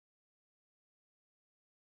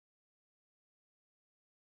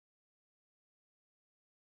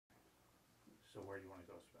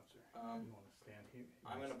You want to stand here?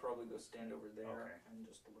 I'm going to probably go stand over there Okay. and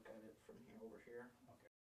just look at it from here over here.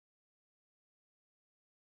 Okay.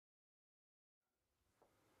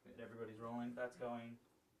 Everybody's rolling. That's going.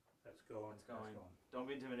 That's going. It's going. That's going. Don't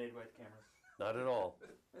be intimidated by the cameras. Not at all.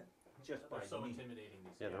 Just by They're so me. intimidating,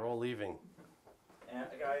 these Yeah, guys. they're all leaving. And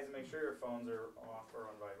guys, make sure your phones are off or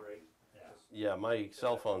on vibrate. Yeah. Yeah, my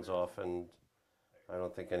cell phone's off, and I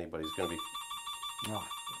don't think anybody's going to be... No.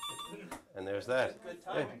 And there's that. Good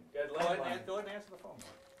timing. Good Go ahead, landline. and, go ahead and answer the phone.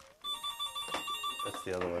 That's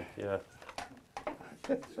the other one, yeah.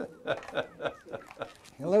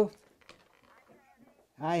 Hello?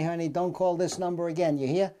 Hi, honey. Don't call this number again. You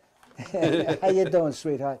hear? How you doing,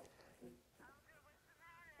 sweetheart?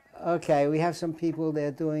 Okay, we have some people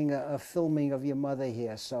there doing a filming of your mother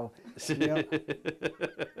here, so... You know,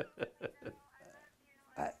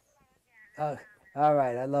 all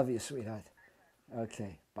right, I love you, sweetheart.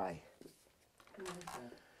 Okay, bye.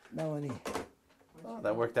 Melanie. Oh,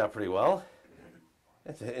 that worked out pretty well.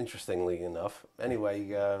 It's interestingly enough.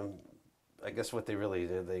 Anyway, I guess what they really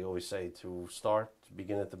did, they always say to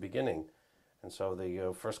begin at the beginning. And so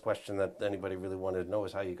the first question that anybody really wanted to know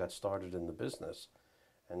is how you got started in the business.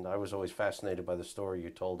 And I was always fascinated by the story you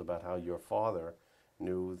told about how your father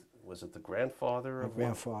knew, was it the grandfather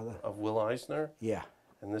of Will Eisner? Yeah.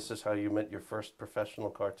 And this is how you met your first professional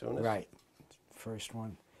cartoonist? Right. First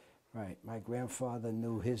one. Right. My grandfather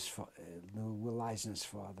knew knew Will Eisner's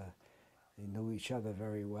father. They knew each other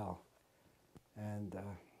very well. And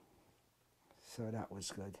so that was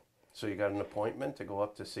good. So you got an appointment to go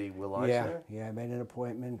up to see Will Eisner? Yeah, I made an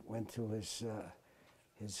appointment, went to his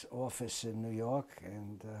office in New York,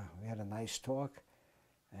 and we had a nice talk.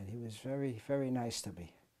 And he was very, very nice to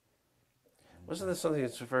me. Wasn't there something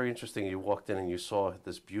that's very interesting? You walked in and you saw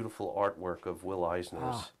this beautiful artwork of Will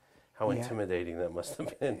Eisner's. How intimidating that must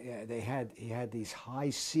have been. Yeah, he had these high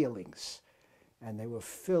ceilings, and they were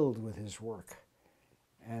filled with his work.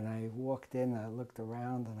 And I walked in, I looked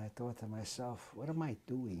around, and I thought to myself, what am I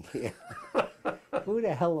doing here? Who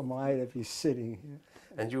the hell am I to be sitting here?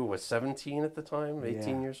 And you were, what, 17 at the time?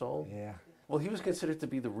 18 years old? Yeah. Well, he was considered to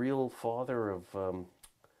be the real father of,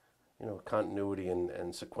 continuity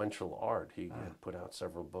and sequential art. He had put out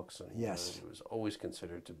several books, and he was always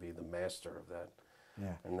considered to be the master of that.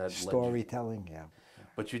 Yeah, and that storytelling, yeah.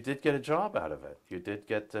 But you did get a job out of it. You did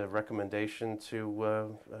get a recommendation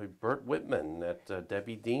to Bert Whitman at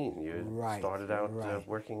Debbie Dean. You started out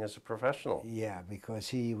working as a professional. Yeah, because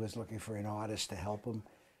he was looking for an artist to help him.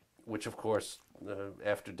 Which, of course,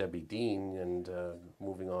 after Debbie Dean and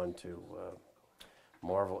moving on to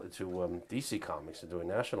DC Comics and doing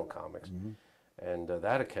National Comics, and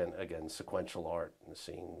that again, sequential art, and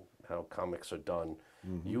seeing how comics are done.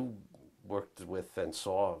 You worked with and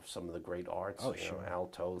saw some of the great arts, Al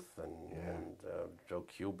Toth and Joe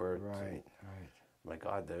Kubert. Right. My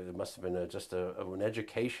God, it must have been just an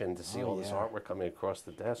education to see all this artwork coming across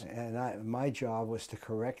the desk. And my job was to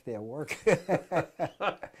correct their work.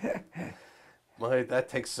 That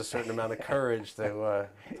takes a certain amount of courage to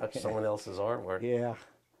touch someone else's artwork. Yeah.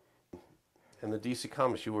 And the DC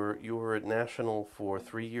Comics, you were at National for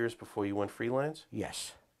 3 years before you went freelance?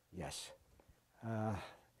 Yes.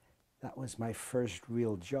 That was my first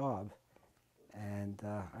real job, and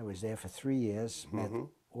I was there for 3 years, met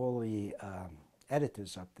all the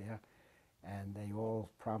editors up there, and they all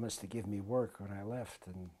promised to give me work when I left,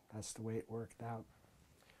 and that's the way it worked out.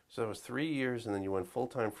 So it was 3 years, and then you went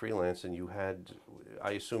full-time freelance, and you had,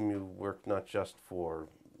 I assume you worked not just for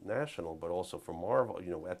National, but also for Marvel,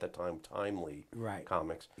 at that time, Timely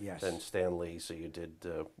Comics. Yes. Then Stan Lee, so you did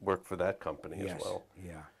work for that company as well.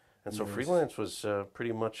 Yeah. And so freelance was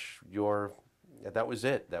pretty much that was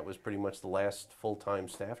it. That was pretty much the last full-time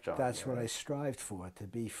staff job. That's what I strived for, to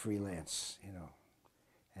be freelance,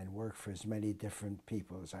 and work for as many different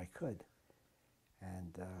people as I could.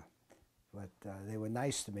 And but they were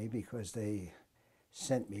nice to me because they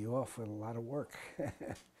sent me off with a lot of work.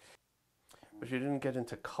 But you didn't get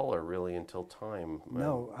into color really until Time.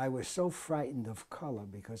 No, I was so frightened of color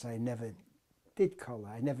because I never did color.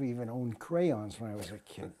 I never even owned crayons when I was a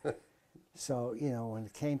kid. So, when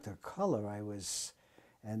it came to color,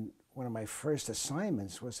 and one of my first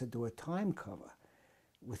assignments was to do a Time cover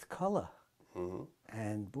with color.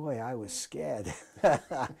 And boy, I was scared.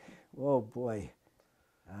 Oh boy.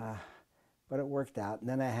 But it worked out. And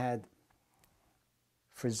then I had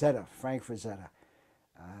Frank Frazetta.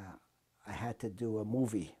 I had to do a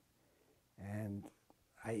movie, and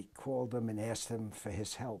I called him and asked him for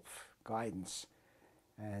his help, guidance.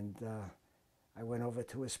 And I went over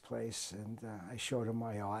to his place, and I showed him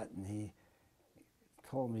my art, and he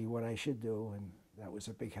told me what I should do, and that was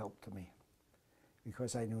a big help to me.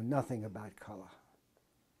 because I knew nothing about color.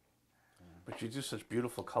 But you do such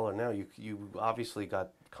beautiful color now. You obviously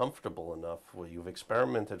got comfortable enough. Well, you've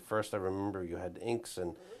experimented first. I remember you had inks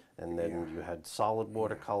and then you had solid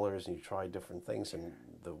watercolors and you tried different things. And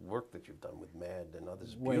the work that you've done with Mad and others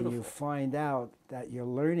is beautiful. When you find out that you're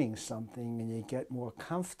learning something and you get more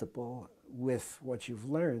comfortable with what you've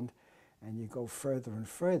learned, and you go further and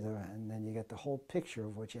further, and then you get the whole picture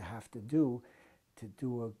of what you have to do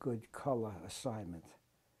a good color assignment.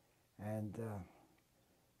 And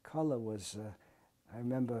color was, I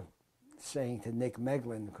remember saying to Nick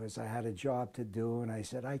Meglin, because I had a job to do, and I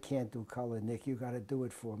said, I can't do color, Nick, you got to do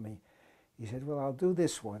it for me. He said, well, I'll do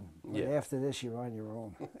this one, but after this, you're on your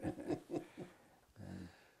own. And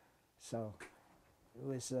so it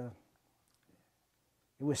was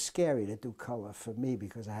scary to do color for me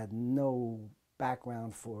because I had no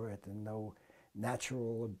background for it and no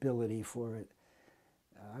natural ability for it.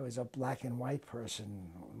 I was a black and white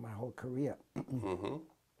person my whole career. Mm-hmm.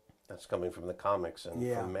 That's coming from the comics and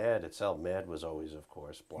from Mad itself. Mad was always, of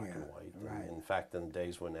course, black and white. Right. And in fact, in the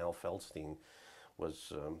days when Al Feldstein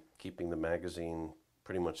was keeping the magazine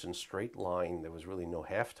pretty much in straight line, there was really no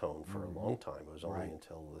halftone for a long time. It was only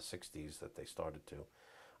until the 60s that they started to,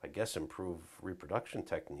 I guess, improve reproduction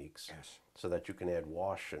techniques so that you can add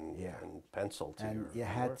wash and pencil to your And you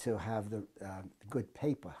had to have the good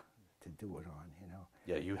paper to do it on, you know.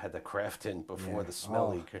 Yeah, you had the craft in before the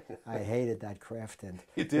smelly. I hated that craft in.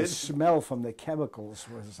 You did? The smell from the chemicals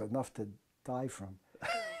was enough to die from.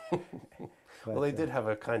 But, well, they did have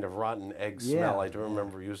a kind of rotten egg smell. I do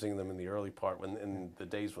remember using them in the early part, in the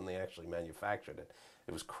days when they actually manufactured it.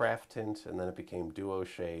 It was craft tint, and then it became duo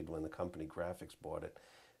shade when the company Graphics bought it.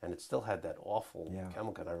 And it still had that awful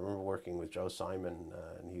chemical. And I remember working with Joe Simon,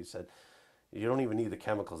 and he said, you don't even need the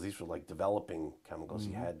chemicals. These were like developing chemicals.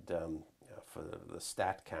 He had, for the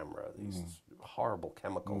stat camera, these horrible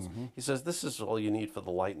chemicals. He says, this is all you need for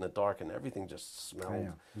the light and the dark, and everything just smelled.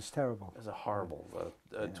 It was terrible. It was a horrible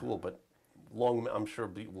tool, but I'm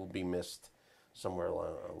sure will be missed somewhere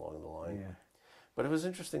along the line. Yeah. But it was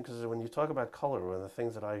interesting because when you talk about color, one of the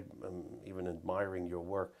things that I am even admiring your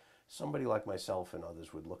work, somebody like myself and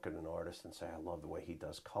others would look at an artist and say, I love the way he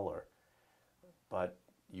does color. But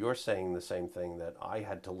you're saying the same thing that I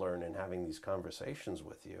had to learn in having these conversations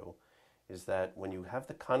with you, is that when you have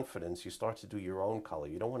the confidence, you start to do your own color.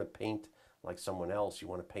 You don't want to paint like someone else. You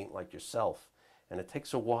want to paint like yourself. And it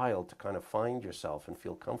takes a while to kind of find yourself and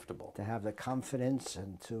feel comfortable. To have the confidence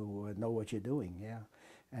and to know what you're doing,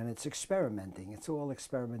 And it's experimenting. It's all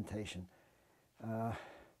experimentation.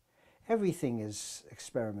 Everything is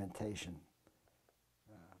experimentation.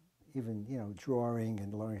 Even, drawing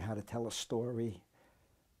and learning how to tell a story.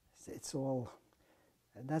 It's all,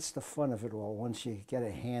 and that's the fun of it all, once you get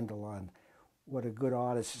a handle on what a good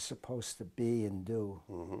artist is supposed to be and do.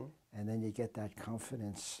 And then you get that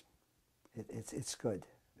confidence. It's good.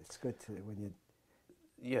 It's good to when you.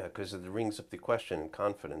 Yeah, because it rings up the question in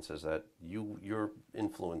confidence is that your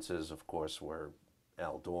influences, of course, were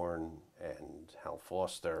Al Dorn and Hal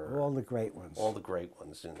Foster. All the great ones. All the great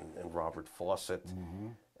ones, and Robert Fawcett.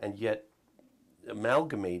 And yet,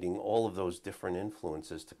 amalgamating all of those different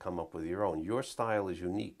influences to come up with your own. Your style is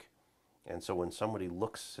unique. And so when somebody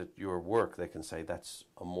looks at your work, they can say, that's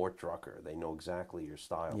a Mort Drucker. They know exactly your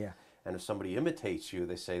style. Yeah. And if somebody imitates you,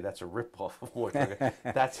 they say, that's a ripoff of Mort Drucker.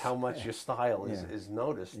 That's how much your style is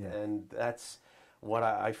noticed. Yeah. And that's what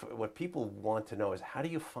what people want to know is, how do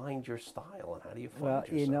you find your style and how do you find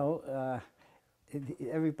yourself?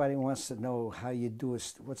 Everybody wants to know how you do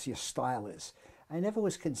it, what your style is. I never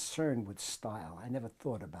was concerned with style. I never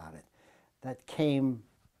thought about it. That came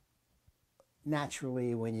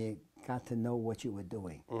naturally when you got to know what you were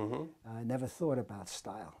doing. I never thought about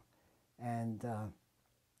style. And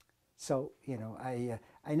so, I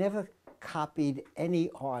never copied any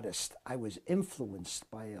artist. I was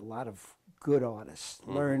influenced by a lot of good artists,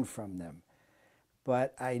 learned from them.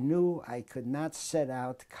 But I knew I could not set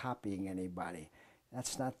out copying anybody.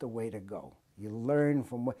 That's not the way to go. You learn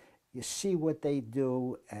from what you see what they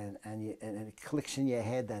do, and it clicks in your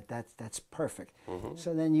head that's perfect.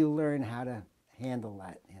 So then you learn how to handle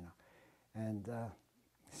that, And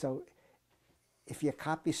so if you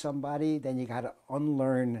copy somebody, then you got to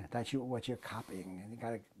unlearn what you're copying, and you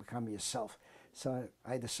got to become yourself. So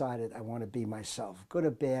I decided I want to be myself. Good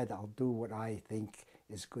or bad, I'll do what I think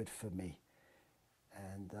is good for me.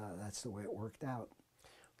 And that's the way it worked out.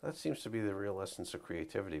 That seems to be the real essence of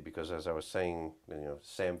creativity, because as I was saying,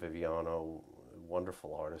 Sam Viviano,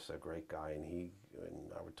 wonderful artist, a great guy, and he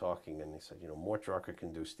and I were talking, and he said, Mort Drucker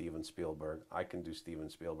can do Steven Spielberg, I can do Steven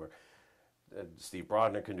Spielberg, Steve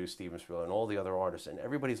Brodner can do Steven Spielberg, and all the other artists, and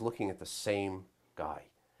everybody's looking at the same guy.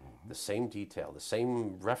 The same detail, the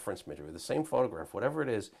same reference material, the same photograph, whatever it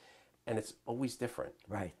is, and it's always different.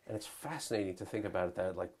 Right. And it's fascinating to think about it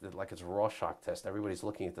that like it's a Rorschach test. Everybody's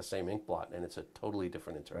looking at the same ink blot, and it's a totally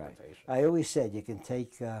different interpretation. I always said you can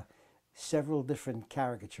take several different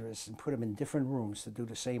caricatures and put them in different rooms to do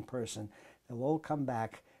the same person. They'll all come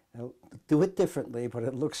back. They'll do it differently, but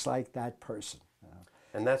it looks like that person.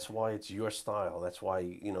 And that's why it's your style. That's why,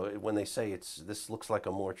 you know, when they say this looks like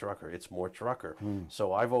a Mort Drucker, it's Mort Drucker.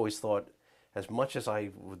 So I've always thought, as much as I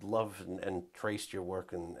would love and traced your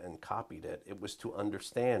work and copied it, it was to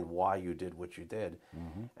understand why you did what you did.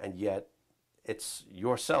 And yet, it's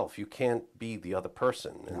yourself. You can't be the other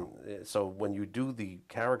person. No. And so when you do the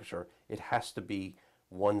caricature, it has to be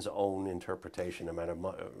one's own interpretation, no matter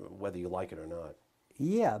whether you like it or not.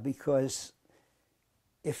 Yeah, because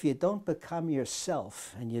if you don't become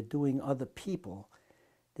yourself and you're doing other people,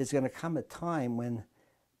 there's going to come a time when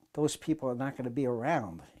those people are not going to be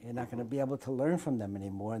around. You're not going to be able to learn from them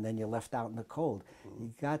anymore, and then you're left out in the cold.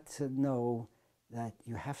 You got to know that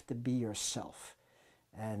you have to be yourself.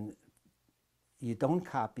 And you don't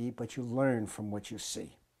copy, but you learn from what you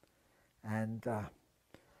see. And,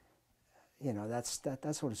 you know, that's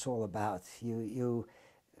what it's all about.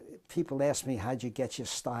 People ask me, how'd you get your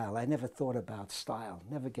style? I never thought about style,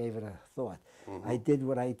 never gave it a thought. I did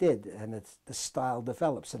what I did, and the style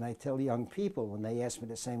develops. And I tell young people when they ask me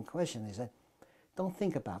the same question, they say, don't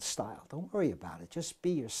think about style. Don't worry about it. Just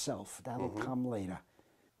be yourself. That'll come later.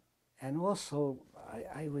 And also,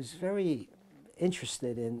 I was very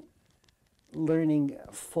interested in learning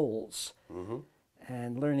folds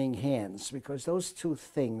and learning hands, because those two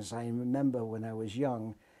things, I remember when I was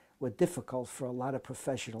young, were difficult for a lot of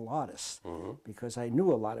professional artists, because I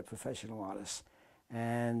knew a lot of professional artists,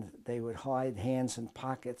 and they would hide hands in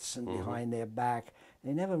pockets and behind their back.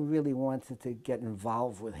 They never really wanted to get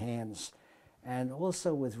involved with hands. And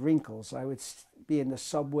also with wrinkles. I would be in the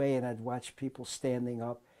subway and I'd watch people standing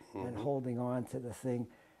up and holding on to the thing,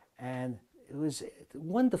 and it was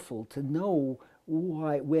wonderful to know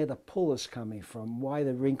where the pull is coming from, why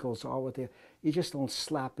the wrinkles are what they are. You just don't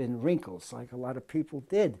slap in wrinkles like a lot of people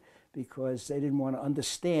did, because they didn't want to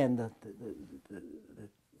understand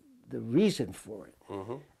the reason for it.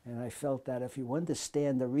 And I felt that if you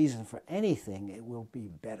understand the reason for anything, it will be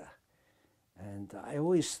better. And I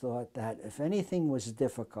always thought that if anything was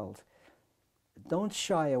difficult, don't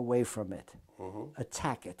shy away from it.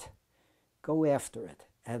 Attack it. Go after it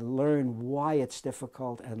and learn why it's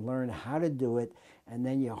difficult and learn how to do it, and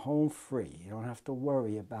then you're home free. You don't have to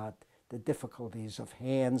worry about the difficulties of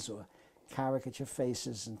hands or caricature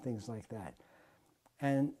faces and things like that.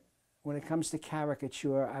 And when it comes to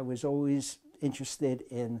caricature, I was always interested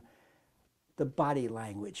in the body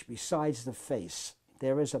language besides the face.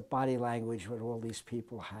 There is a body language that all these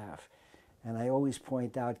people have. And I always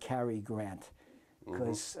point out Cary Grant,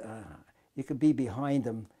 because you could be behind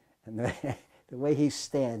him, and the way he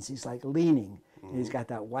stands, he's like leaning. And he's got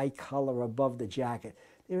that white collar above the jacket.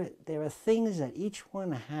 There are things that each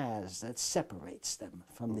one has that separates them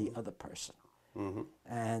from the other person.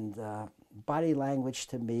 And body language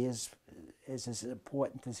to me is as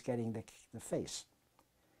important as getting the face.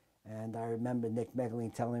 And I remember Nick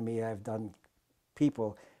Megling telling me I've done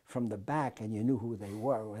people from the back and you knew who they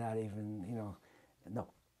were without even,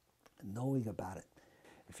 knowing about it.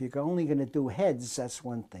 If you're only going to do heads, that's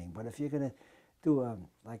one thing. But if you're going to do,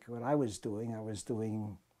 like what I was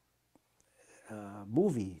doing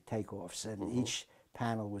movie takeoffs, and each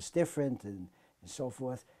panel was different and so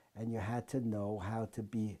forth, and you had to know how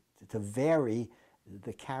to vary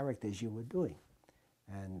the characters you were doing.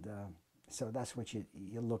 And so that's what you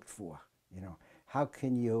looked for, How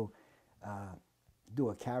can you do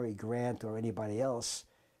a Cary Grant or anybody else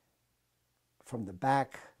from the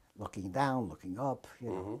back, looking down, looking up,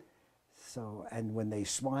 So, and when they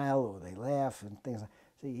smile or they laugh and things like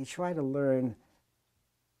that. So you try to learn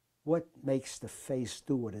what makes the face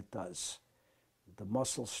do what it does, the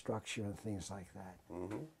muscle structure and things like that.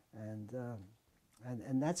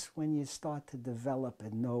 And that's when you start to develop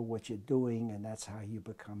and know what you're doing, and that's how you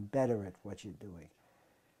become better at what you're doing.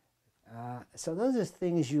 So those are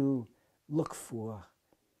things you look for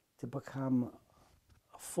to become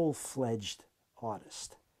a full-fledged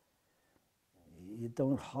artist. You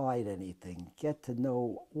don't hide anything. Get to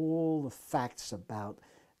know all the facts about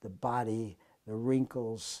the body, the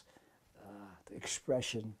wrinkles, the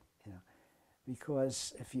expression,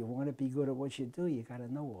 because if you want to be good at what you do, you got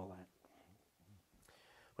to know all that.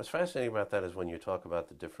 What's fascinating about that is when you talk about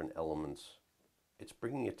the different elements, it's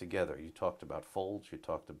bringing it together. You talked about folds, you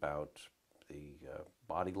talked about the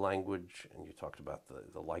body language, and you talked about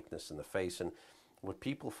the likeness in the face. And what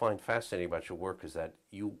people find fascinating about your work is that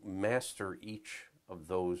you master each of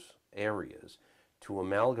those areas to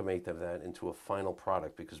amalgamate that into a final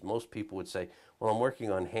product, because most people would say, well, I'm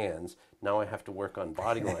working on hands, now I have to work on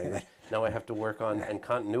body language, now I have to work on and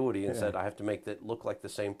continuity, instead I have to make that look like the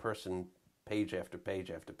same person page after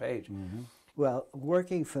page after page. Well,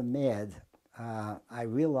 working for MAD, I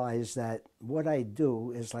realized that what I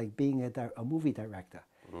do is like being a movie director.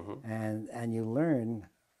 And you learn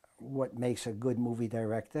what makes a good movie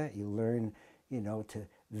director. You learn, you know, to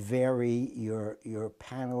vary your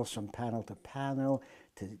panels from panel to panel,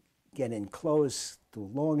 to get in close, do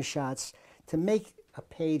long shots, to make a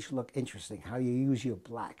page look interesting, how you use your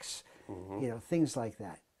blacks, you know, things like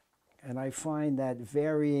that. And I find that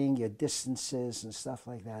varying your distances and stuff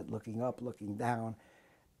like that, looking up, looking down,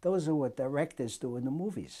 those are what directors do in the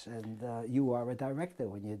movies. And you are a director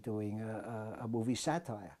when you're doing a movie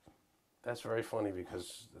satire. That's very funny,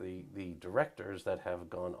 because the directors that have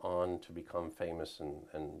gone on to become famous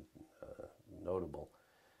and notable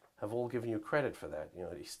have all given you credit for that. You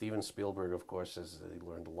know, Steven Spielberg, of course, he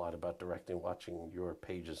learned a lot about directing, watching your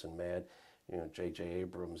pages in Mad. You know, J.J.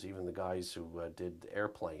 Abrams, even the guys who did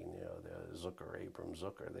Airplane, you know, the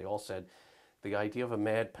Zucker, they all said the idea of a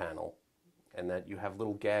Mad panel and that you have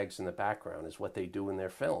little gags in the background is what they do in their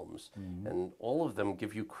films. And all of them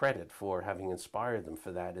give you credit for having inspired them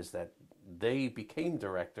for that, is that they became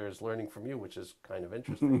directors learning from you, which is kind of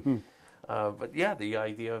interesting. But yeah, the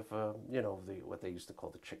idea of, you know, what they used to call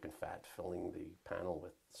the chicken fat, filling the panel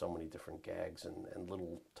with so many different gags and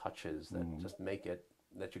little touches that just make it,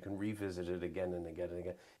 that you can revisit it again and again and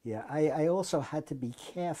again. Yeah, I also had to be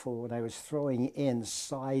careful when I was throwing in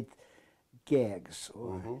side gags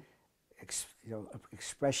or you know,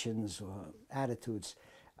 expressions or attitudes.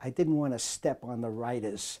 I didn't want to step on the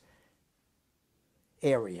writer's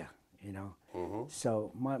area, you know.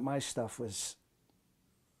 So my stuff was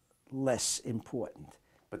less important.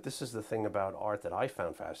 But this is the thing about art that I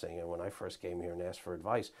found fascinating. And when I first came here and asked for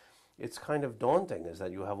advice, it's kind of daunting, is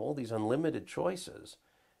that you have all these unlimited choices,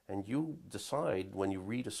 and you decide when you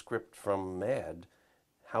read a script from Mad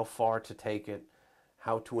how far to take it,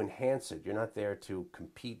 how to enhance it. You're not there to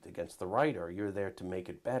compete against the writer. You're there to make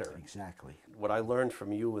it better. Exactly. What I learned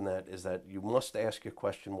from you in that is that you must ask your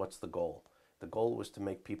question, what's the goal? The goal was to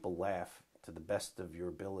make people laugh to the best of your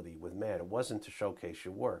ability with Mad. It wasn't to showcase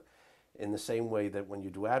your work. In the same way that when you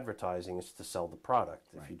do advertising, it's to sell the product.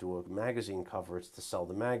 If you do a magazine cover, it's to sell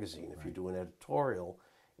the magazine. If you do an editorial,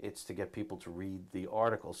 it's to get people to read the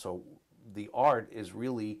article. So the art is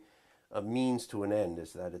really a means to an end,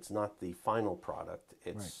 is that it's not the final product.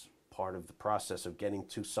 It's part of the process of getting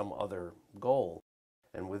to some other goal.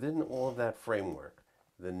 And within all of that framework,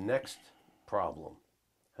 the next problem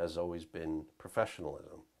has always been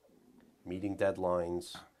professionalism, meeting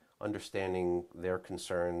deadlines, understanding their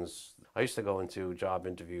concerns. I used to go into job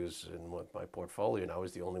interviews in my portfolio, and I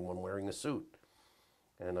was the only one wearing a suit.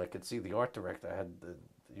 And I could see the art director,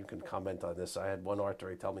 you can comment on this, I had one art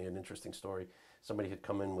director tell me an interesting story. Somebody had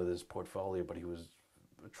come in with his portfolio, but he was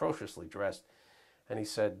atrociously dressed. And he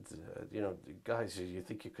said, you know, guys, you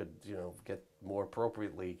think you could, you know, get more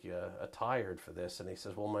appropriately attired for this? And he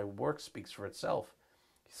says, well, my work speaks for itself.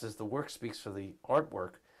 He says, the work speaks for the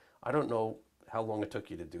artwork. I don't know how long it took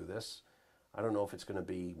you to do this. I don't know if it's going to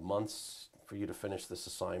be months for you to finish this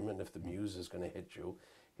assignment, if the muse is going to hit you.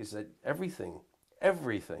 He said, everything,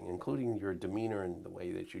 including your demeanor and the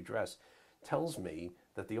way that you dress, tells me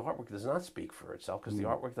that the artwork does not speak for itself, because the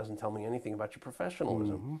artwork doesn't tell me anything about your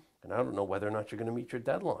professionalism. And I don't know whether or not you're going to meet your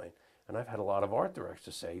deadline. And I've had a lot of art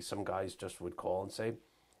directors say, some guys just would call and say,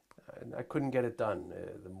 I couldn't get it done.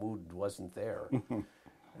 The mood wasn't there.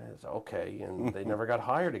 And it's okay, and they never got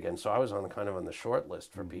hired again. So I was on the short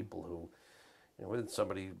list for people who, you know, when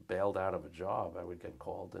somebody bailed out of a job, I would get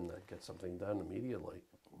called and I'd get something done immediately.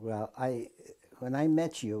 Well, when I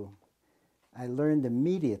met you, I learned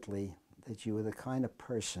immediately that you were the kind of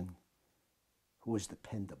person who was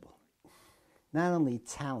dependable. Not only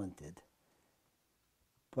talented,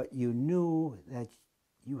 but you knew that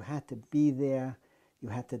you had to be there, you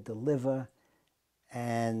had to deliver,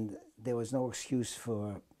 and there was no excuse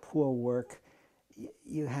for poor work.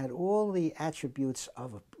 You had all the attributes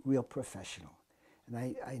of a real professional.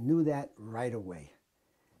 And I knew that right away.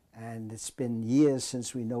 And it's been years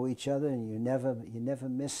since we know each other, and you never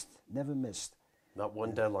missed. Not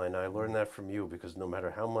one deadline. I learned that from you, because no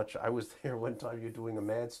matter how much I was there one time, you're doing a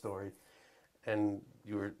Mad story, and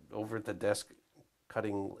you were over at the desk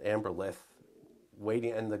cutting amberlith,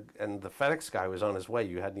 waiting, and the FedEx guy was on his way.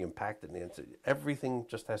 You hadn't even packed it, and everything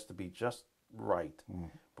just has to be just right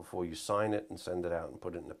before you sign it and send it out and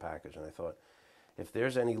put it in the package. And I thought, if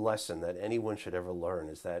there's any lesson that anyone should ever learn,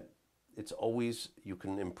 is that it's always, you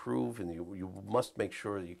can improve, and you must make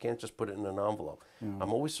sure that you can't just put it in an envelope.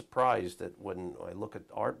 I'm always surprised that when I look at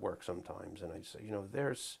artwork sometimes and I say,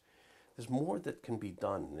 there's more that can be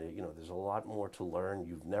done. There's a lot more to learn.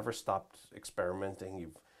 You've never stopped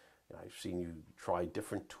experimenting. I've seen you try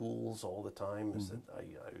different tools all the time. Is that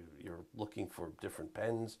you're looking for different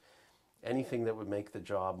pens, anything that would make the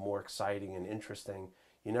job more exciting and interesting.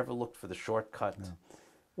 You never looked for the shortcut. No.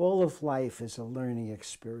 All of life is a learning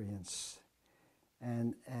experience,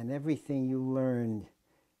 and everything you learn,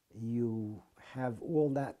 you have all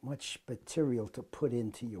that much material to put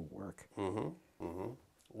into your work.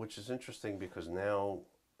 Which is interesting because now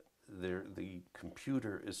the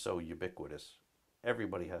computer is so ubiquitous.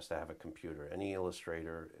 Everybody has to have a computer. Any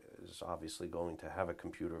illustrator is obviously going to have a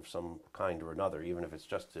computer of some kind or another, even if it's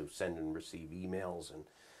just to send and receive emails and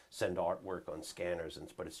send artwork on scanners.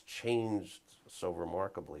 But it's changed so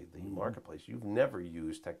remarkably, the marketplace. You've never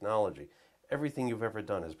used technology. Everything you've ever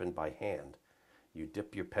done has been by hand. You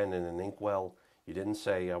dip your pen in an inkwell. You didn't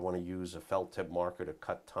say, I want to use a felt tip marker to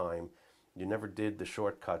cut time. You never did the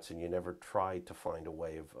shortcuts, and you never tried to find a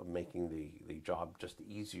way of making the job just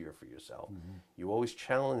easier for yourself. You always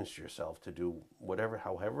challenged yourself to do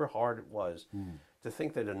however hard it was. To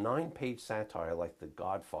think that a 9-page satire like The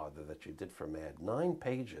Godfather that you did for Mad, 9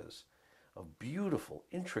 pages of beautiful,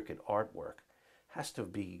 intricate artwork, has to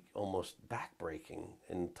be almost backbreaking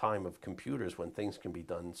in time of computers when things can be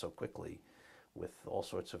done so quickly with all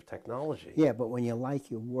sorts of technology. Yeah, but when you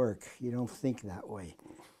like your work, you don't think that way.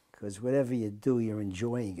 Because whatever you do, you're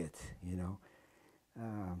enjoying it,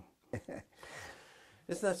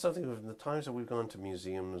 Isn't that something, of the times that we've gone to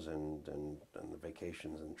museums and the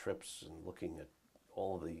vacations and trips and looking at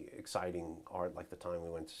all of the exciting art, like the time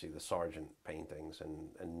we went to see the Sargent paintings,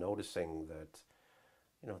 and noticing that,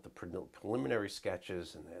 the preliminary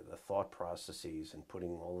sketches and the thought processes and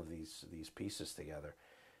putting all of these pieces together,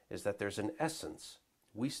 is that there's an essence.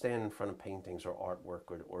 We stand in front of paintings or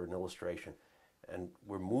artwork or an illustration, and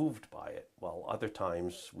we're moved by it, while other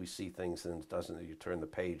times we see things and you turn the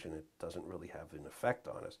page and it doesn't really have an effect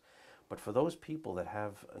on us. But for those people that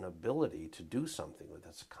have an ability to do something with it,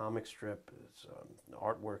 it's a comic strip, it's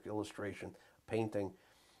artwork, illustration, painting,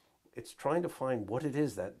 it's trying to find what it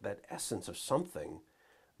is, that essence of something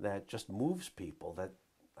that just moves people, that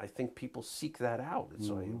I think people seek that out. It's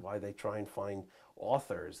why they try and find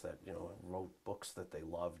authors that wrote books that they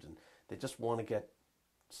loved, and they just want to get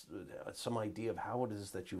some idea of how it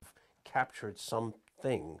is that you've captured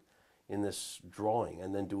something in this drawing,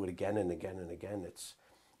 and then do it again and again and again.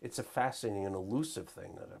 It's a fascinating and elusive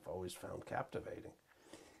thing that I've always found captivating.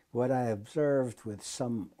 What I observed with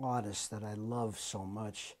some artists that I love so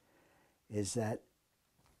much is that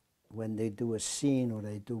when they do a scene or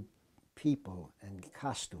they do people and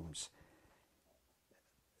costumes,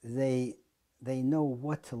 they know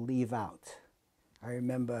what to leave out. I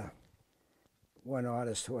remember one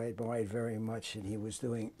artist who I admired very much, and he was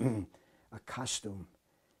doing a costume,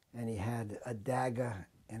 and he had a dagger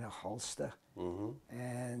in a holster,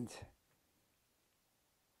 and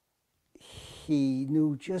he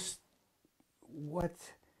knew just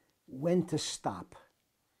when to stop.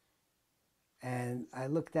 And I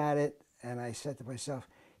looked at it and I said to myself,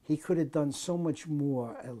 he could have done so much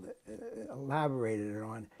more, elaborated it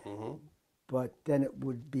on, but then it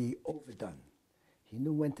would be overdone. He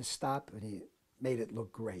knew when to stop, and he made it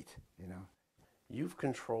look great, You've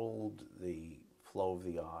controlled the flow of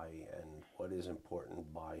the eye and what is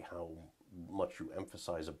important by how much you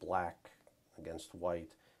emphasize a black against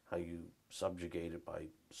white, how you subjugate it by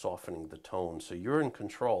softening the tone. So you're in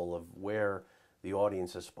control of where the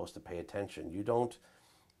audience is supposed to pay attention. You don't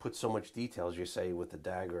put so much detail, as you say, with the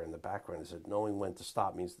dagger in the background. Is that knowing when to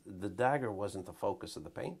stop means the dagger wasn't the focus of the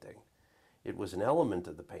painting. It was an element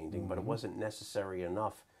of the painting, but it wasn't necessary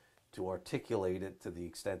enough to articulate it to the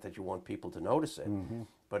extent that you want people to notice it.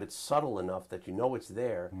 But it's subtle enough that you know it's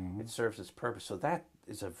there. It serves its purpose. So that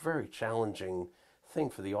is a very challenging thing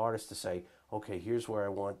for the artist to say, okay, here's where I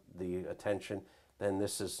want the attention. Then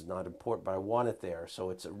this is not important, but I want it there. So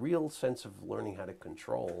it's a real sense of learning how to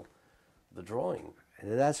control the drawing.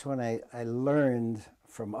 And that's when I learned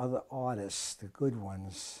from other artists, the good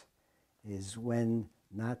ones, is when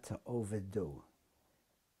not to overdo.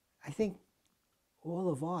 I think all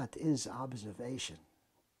of art is observation.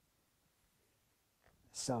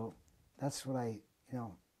 So that's what I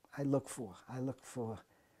look for. I look for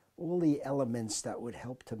all the elements that would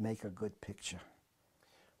help to make a good picture.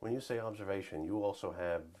 When you say observation, you also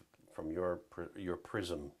have, from your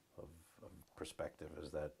prism of perspective,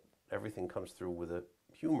 is that everything comes through with a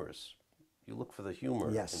humorous. You look for the humor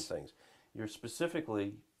in things. you're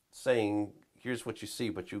specifically saying, here's what you see,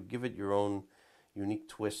 but you give it your own unique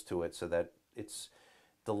twist to it so that it's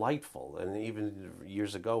delightful. And even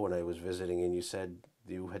years ago when I was visiting and you said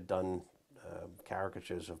you had done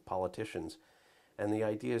caricatures of politicians, and the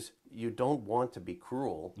idea is you don't want to be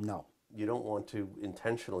cruel. No. You don't want to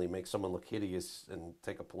intentionally make someone look hideous and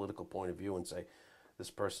take a political point of view and say,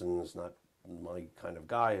 this person is not my kind of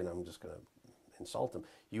guy and I'm just going to insult him.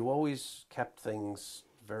 You always kept things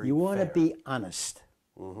very You want to fair. be honest.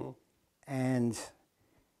 Mm-hmm. And,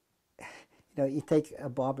 you know, you take a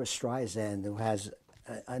Barbara Streisand who has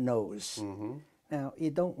a nose. Mm-hmm. Now,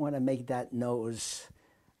 you don't want to make that nose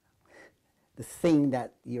the thing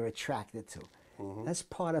that you're attracted to. Mm-hmm. That's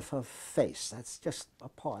part of her face. That's just a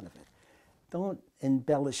part of it. Don't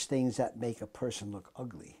embellish things that make a person look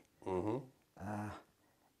ugly. Mm-hmm.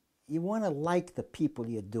 You want to like the people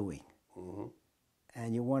you're doing. Mm-hmm.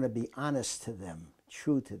 And you want to be honest to them,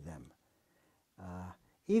 true to them.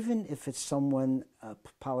 Even if it's someone, a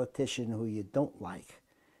politician who you don't like,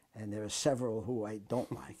 and there are several who I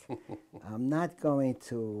don't like, I'm not going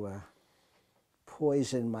to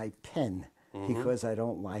poison my pen because I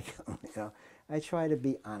don't like them. You know? I try to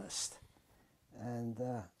be honest. And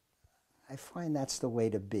I find that's the way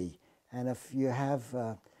to be. And if you have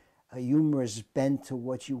a humorous bent to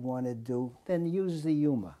what you want to do, then use the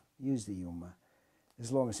humor. Use the humor,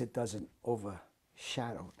 as long as it doesn't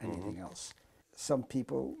overshadow anything else. Some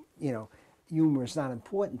people, you know, humor is not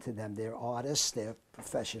important to them. They're artists, they're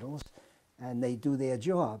professionals, and they do their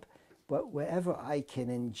job. But wherever I can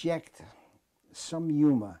inject some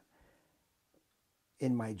humor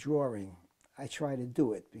in my drawing, I try to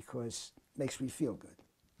do it because it makes me feel good.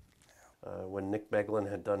 When Nick Meglin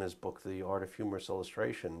had done his book, The Art of Humorous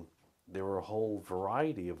Illustration, there were a whole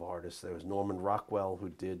variety of artists. There was Norman Rockwell, who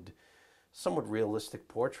did somewhat realistic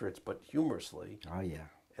portraits, but humorously. Oh, yeah.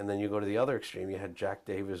 And then you go to the other extreme. You had Jack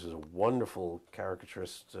Davis, who's a wonderful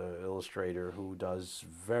caricaturist illustrator who does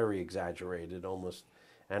very exaggerated, almost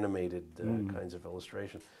animated kinds of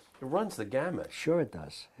illustration. It runs the gamut. Sure it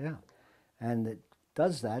does, yeah. And it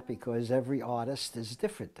does that because every artist is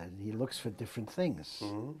different and he looks for different things.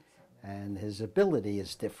 And his ability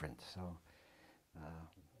is different. So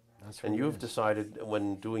that's what And it you've is. decided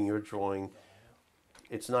when doing your drawing,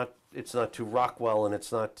 it's not too Rockwell and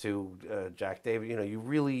it's not too Jack Davis. You know, you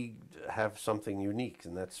really have something unique,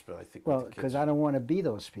 and that's I think. Well, because I don't want to be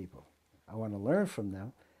those people. I want to learn from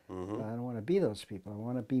them, Mm-hmm. but I don't want to be those people. I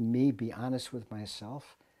want to be me, be honest with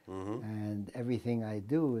myself, Mm-hmm. and everything I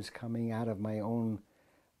do is coming out of my own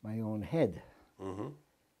head, Mm-hmm.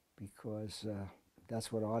 because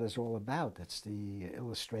that's what art is all about. That's the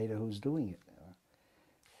illustrator who's doing it.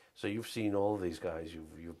 So you've seen all of these guys.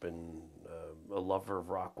 You've been a lover of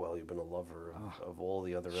Rockwell. You've been a lover of all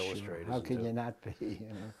the other Sure. illustrators. How can and you not be? You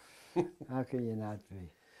know? How can you not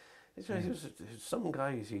be? he was some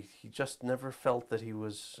guys. He just never felt that he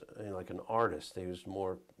was like an artist. He was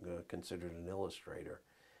more considered an illustrator,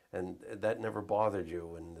 and that never bothered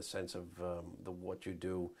you in the sense of what you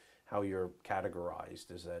do, how you're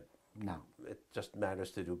categorized. Is that No. it just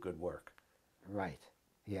matters to do good work? Right.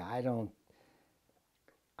 Yeah, I don't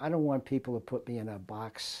want people to put me in a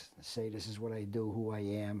box and say this is what I do, who I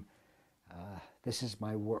am. This is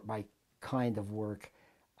my work, my kind of work.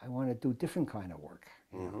 I want to do different kind of work.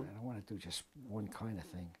 You know? I don't want to do just one kind of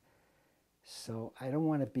thing. So I don't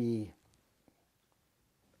want to be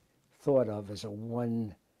thought of as a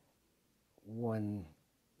one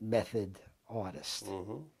method artist.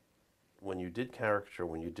 Mm-hmm. When you did caricature,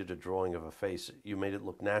 when you did a drawing of a face, you made it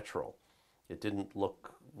look natural. It didn't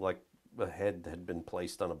look like a head had been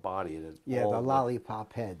placed on a body. Yeah, the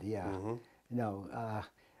lollipop head, yeah. Mm-hmm. No,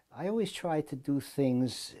 I always try to do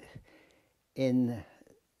things in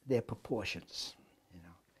their proportions,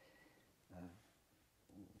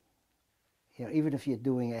 you know, even if you're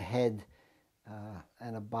doing a head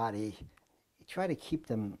and a body, you try to keep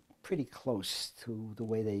them pretty close to the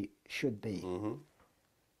way they should be. Mm-hmm.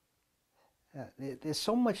 There's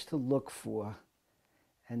so much to look for,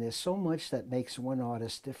 and there's so much that makes one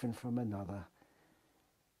artist different from another.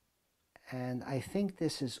 And I think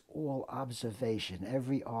this is all observation.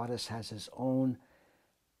 Every artist has his own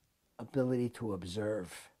ability to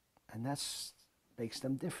observe, and that's makes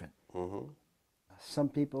them different. Mm-hmm.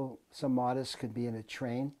 Some artists could be in a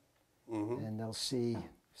train, Mm-hmm. and they'll see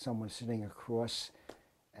someone sitting across,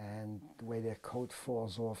 and the way their coat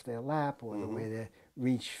falls off their lap, or the way they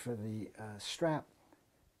reach for the strap.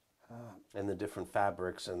 And the different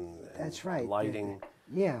fabrics and That's right. lighting.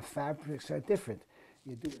 Yeah, fabrics are different.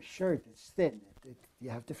 You do a shirt, it's thin. You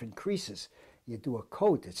have different creases. You do a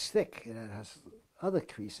coat, it's thick, and it has other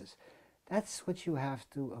creases. That's what you have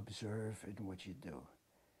to observe in what you do.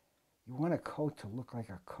 You want a coat to look like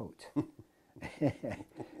a coat. Yeah.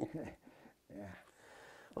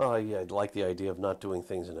 Well, yeah, I like the idea of not doing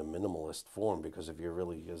things in a minimalist form, because if you're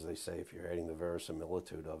really, as they say, if you're adding the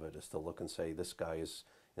verisimilitude of it, is to look and say, this guy is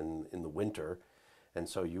in the winter. And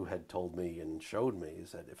so you had told me and showed me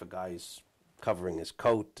is that if a guy's covering his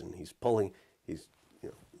coat and he's pulling, he's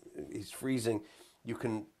freezing, you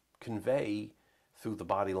can convey through the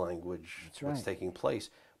body language That's what's right. taking place.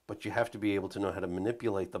 But you have to be able to know how to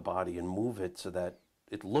manipulate the body and move it so that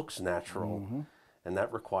it looks natural. Mm-hmm. And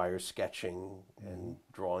that requires sketching and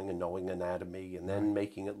drawing and knowing anatomy, and then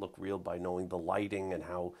making it look real by knowing the lighting and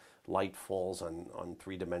how light falls on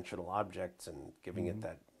three-dimensional objects and giving it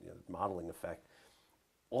that modeling effect.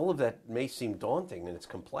 All of that may seem daunting in its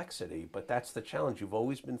complexity, but that's the challenge. You've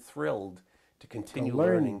always been thrilled to continue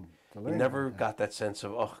learning. To You learn never about got that sense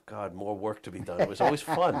of, oh, God, more work to be done. It was always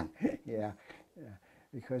fun. Yeah, yeah,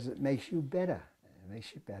 because it makes you better. It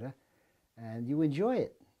makes you better, and you enjoy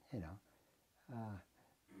it, you know.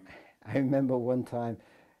 I remember one time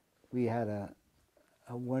we had a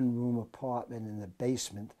one-room apartment in the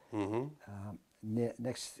basement. Mm-hmm.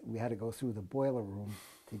 Next, we had to go through the boiler room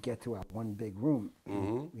to get to our one big room.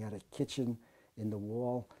 Mm-hmm. We had a kitchen in the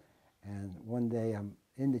wall, and one day I'm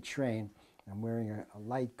in the train. I'm wearing a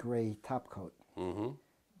light gray top coat, Mm-hmm.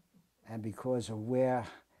 and because of where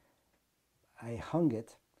I hung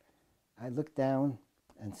it, I looked down,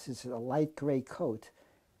 and since it's a light gray coat,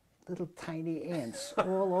 little tiny ants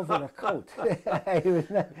all over the coat. I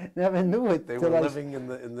never knew it. They till were I was living in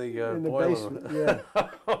the in the boiler basement. room. Yeah.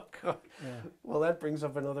 Oh, God. Yeah. Well, that brings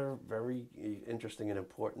up another very interesting and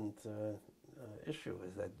important issue,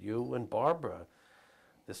 is that you and Barbara,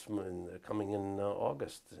 this one, coming in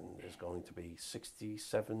August, and is going to be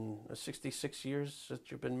 66 years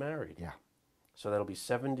that you've been married. Yeah. So that'll be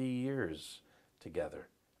 70 years together.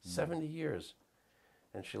 70 years.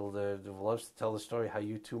 And she'll loves to tell the story how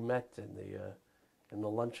you two met in the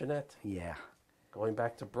luncheonette, Yeah. going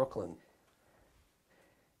back to Brooklyn.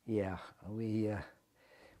 Yeah. We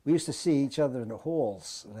used to see each other in the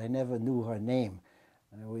halls, and I never knew her name.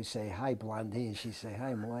 I always say, "Hi, Blondie," and she'd say,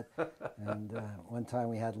 "Hi, Mort." And one time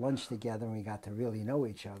we had lunch together, and we got to really know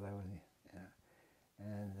each other.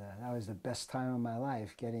 And that was the best time of my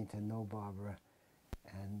life, getting to know Barbara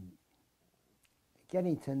and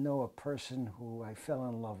getting to know a person who I fell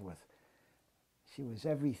in love with. She was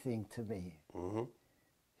everything to me. Mm-hmm.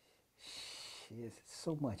 She is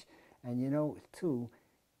so much. And you know, too,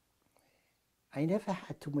 I never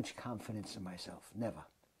had too much confidence in myself, never.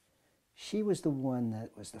 She was the one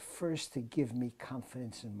that was the first to give me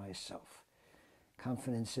confidence in myself.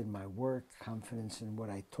 Confidence in my work, confidence in what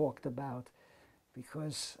I talked about,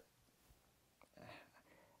 because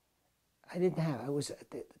I didn't have,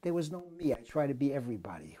 there was no me. I tried to be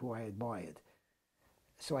everybody who I admired.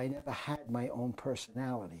 So I never had my own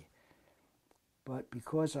personality. But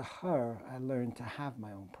because of her, I learned to have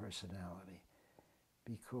my own personality.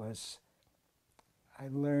 Because I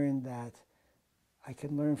learned that I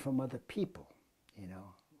can learn from other people, you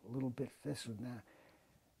know, a little bit this and that.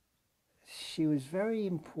 She was very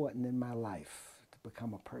important in my life to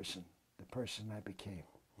become a person, the person I became.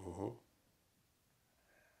 Mm-hmm.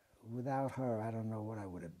 Without her, I don't know what I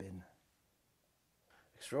would have been.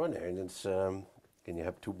 Extraordinary. And it's, and you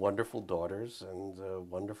have two wonderful daughters and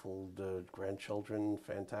wonderful grandchildren.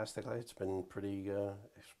 Fantastic. It's been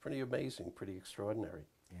it's pretty amazing, pretty extraordinary.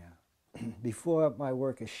 Yeah. Before my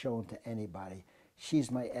work is shown to anybody,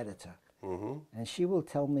 she's my editor. Mm-hmm. And she will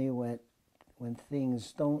tell me when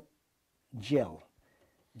things don't gel.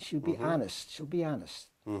 And she'll be honest. She'll be honest.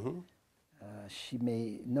 Mm-hmm. She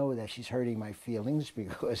may know that she's hurting my feelings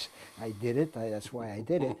because I did it. That's why I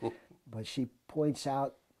did it. But she points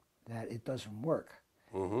out that it doesn't work.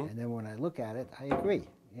 Mm-hmm. And then when I look at it, I agree.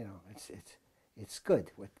 You know, it's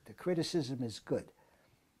good. The criticism is good.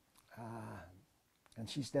 And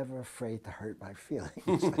she's never afraid to hurt my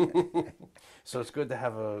feelings. So it's good to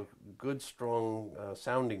have a good, strong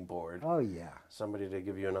sounding board. Oh, yeah. Somebody to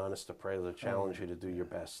give you an honest appraisal, to challenge you to do your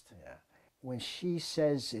best. Yeah. When she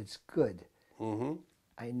says it's good, Mm-hmm.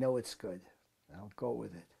 I know it's good. I'll go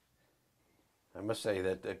with it. I must say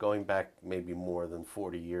that going back maybe more than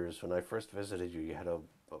 40 years, when I first visited you, you had a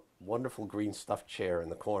wonderful green stuffed chair in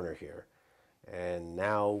the corner here. And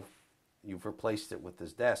now you've replaced it with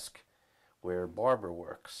this desk where Barbara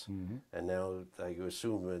works. Mm-hmm. And now I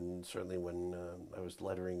assume, and certainly when I was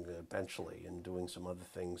lettering eventually and doing some other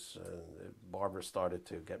things, Barbara started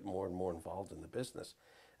to get more and more involved in the business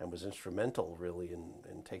and was instrumental really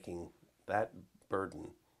in taking that burden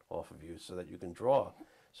off of you so that you can draw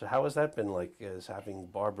So how has that been like, as having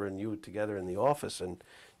Barbara and you together in the office and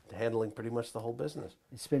handling pretty much the whole business?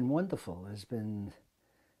 It's been wonderful. There's been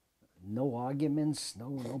no arguments,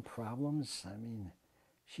 no problems. I mean,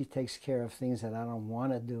 she takes care of things that I don't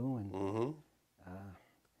want to do, and Mm-hmm.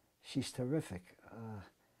 she's terrific.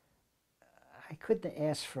 I couldn't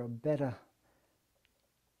ask for a better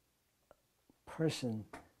person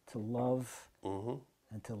to love Mm-hmm.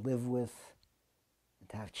 and to live with and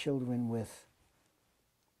to have children with.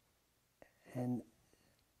 And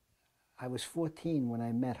I was 14 when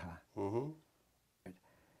I met her. Mm-hmm.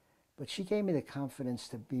 But she gave me the confidence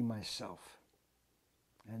to be myself.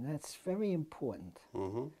 And that's very important.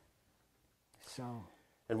 Mm-hmm. So,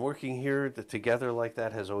 And working here together like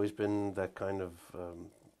that has always been that kind of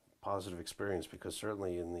positive experience, because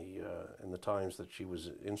certainly in the times that she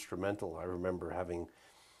was instrumental, I remember having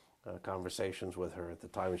conversations with her at the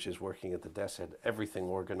time when she was working at the desk, had everything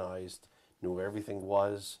organized, knew where everything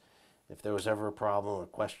was. If there was ever a problem, a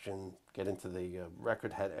question, get into the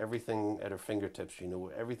record, had everything at her fingertips. She knew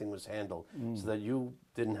everything was handled, so that you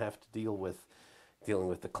didn't have to dealing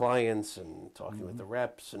with the clients and talking with the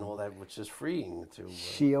reps and all that, which is freeing to.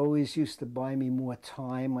 she always used to buy me more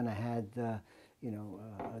time when I had, a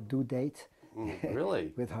due date.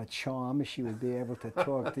 Really? With her charm, she would be able to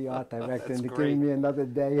talk the art director That's into great. giving me another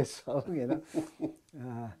day or so,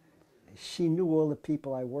 She knew all the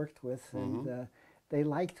people I worked with, and they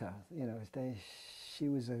liked her. She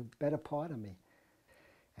was a better part of me.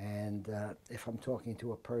 And if I'm talking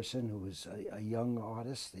to a person who is a young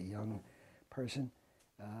artist, a young person,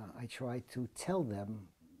 I try to tell them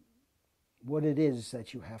what it is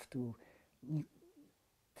that you have to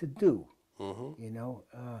do. Mm-hmm.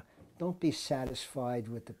 Don't be satisfied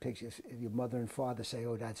with the pictures. If your mother and father say,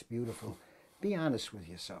 "Oh, that's beautiful," be honest with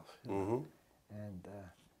yourself. Mm-hmm. And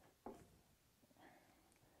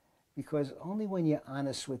because only when you're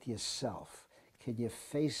honest with yourself can you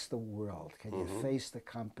face the world, can you face the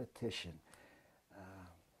competition.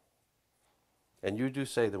 And you do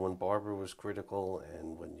say that when Barbara was critical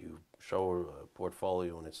and when you show her a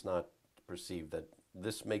portfolio and it's not perceived, that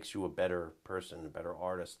this makes you a better person, a better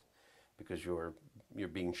artist, because you're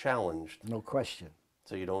being challenged. No question.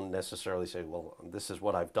 So you don't necessarily say, well, this is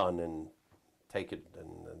what I've done and take it,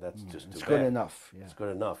 and that's just too It's bad. good enough. Yeah. It's good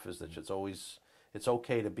enough, is that it's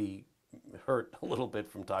okay to be hurt a little bit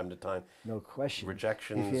from time to time. No question.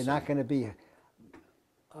 Rejections. If you're not going to be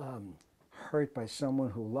hurt by someone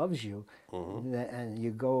who loves you, and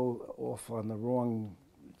you go off on the wrong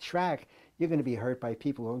track, you're going to be hurt by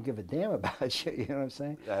people who don't give a damn about you. You know what I'm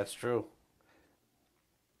saying? That's true.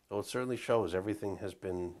 Well, it certainly shows everything has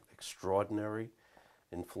been extraordinary,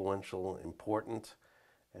 influential, important,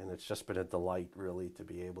 and it's just been a delight, really, to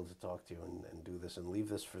be able to talk to you and do this and leave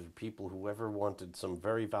this for people who ever wanted some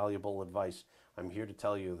very valuable advice. I'm here to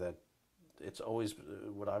tell you that it's always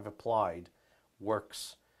what I've applied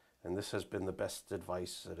works, and this has been the best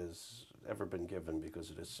advice that has ever been given,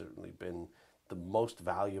 because it has certainly been the most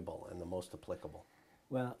valuable and the most applicable.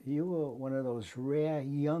 Well, you were one of those rare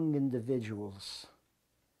young individuals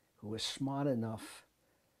who was smart enough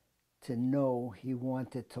to know he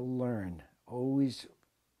wanted to learn, always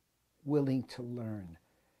willing to learn.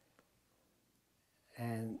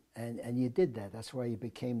 And you did that. That's why you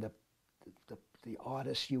became the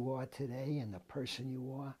artist you are today and the person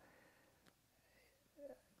you are.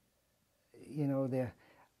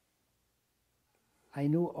 I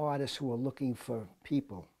knew artists who were looking for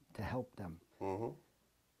people to help them.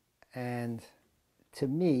 And to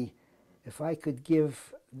me, if I could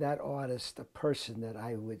give that artist a person that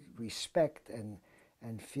I would respect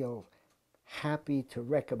and feel happy to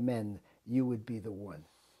recommend, you would be the one,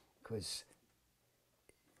 because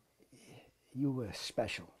you were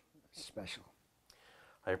special.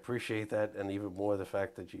 I appreciate that, and even more the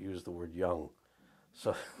fact that you used the word young.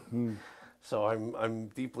 So, so I'm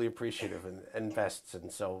deeply appreciative and invests,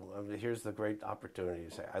 and so here's the great opportunity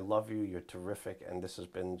to say, I love you, you're terrific, and this has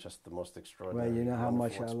been just the most extraordinary. Well, you know how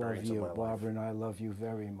much I wonderful love experience of you, my life. Barbara, and I love you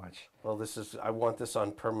very much. Well, I want this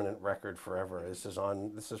on permanent record forever. This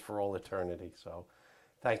is for all eternity. So,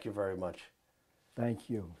 thank you very much. Thank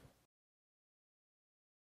you.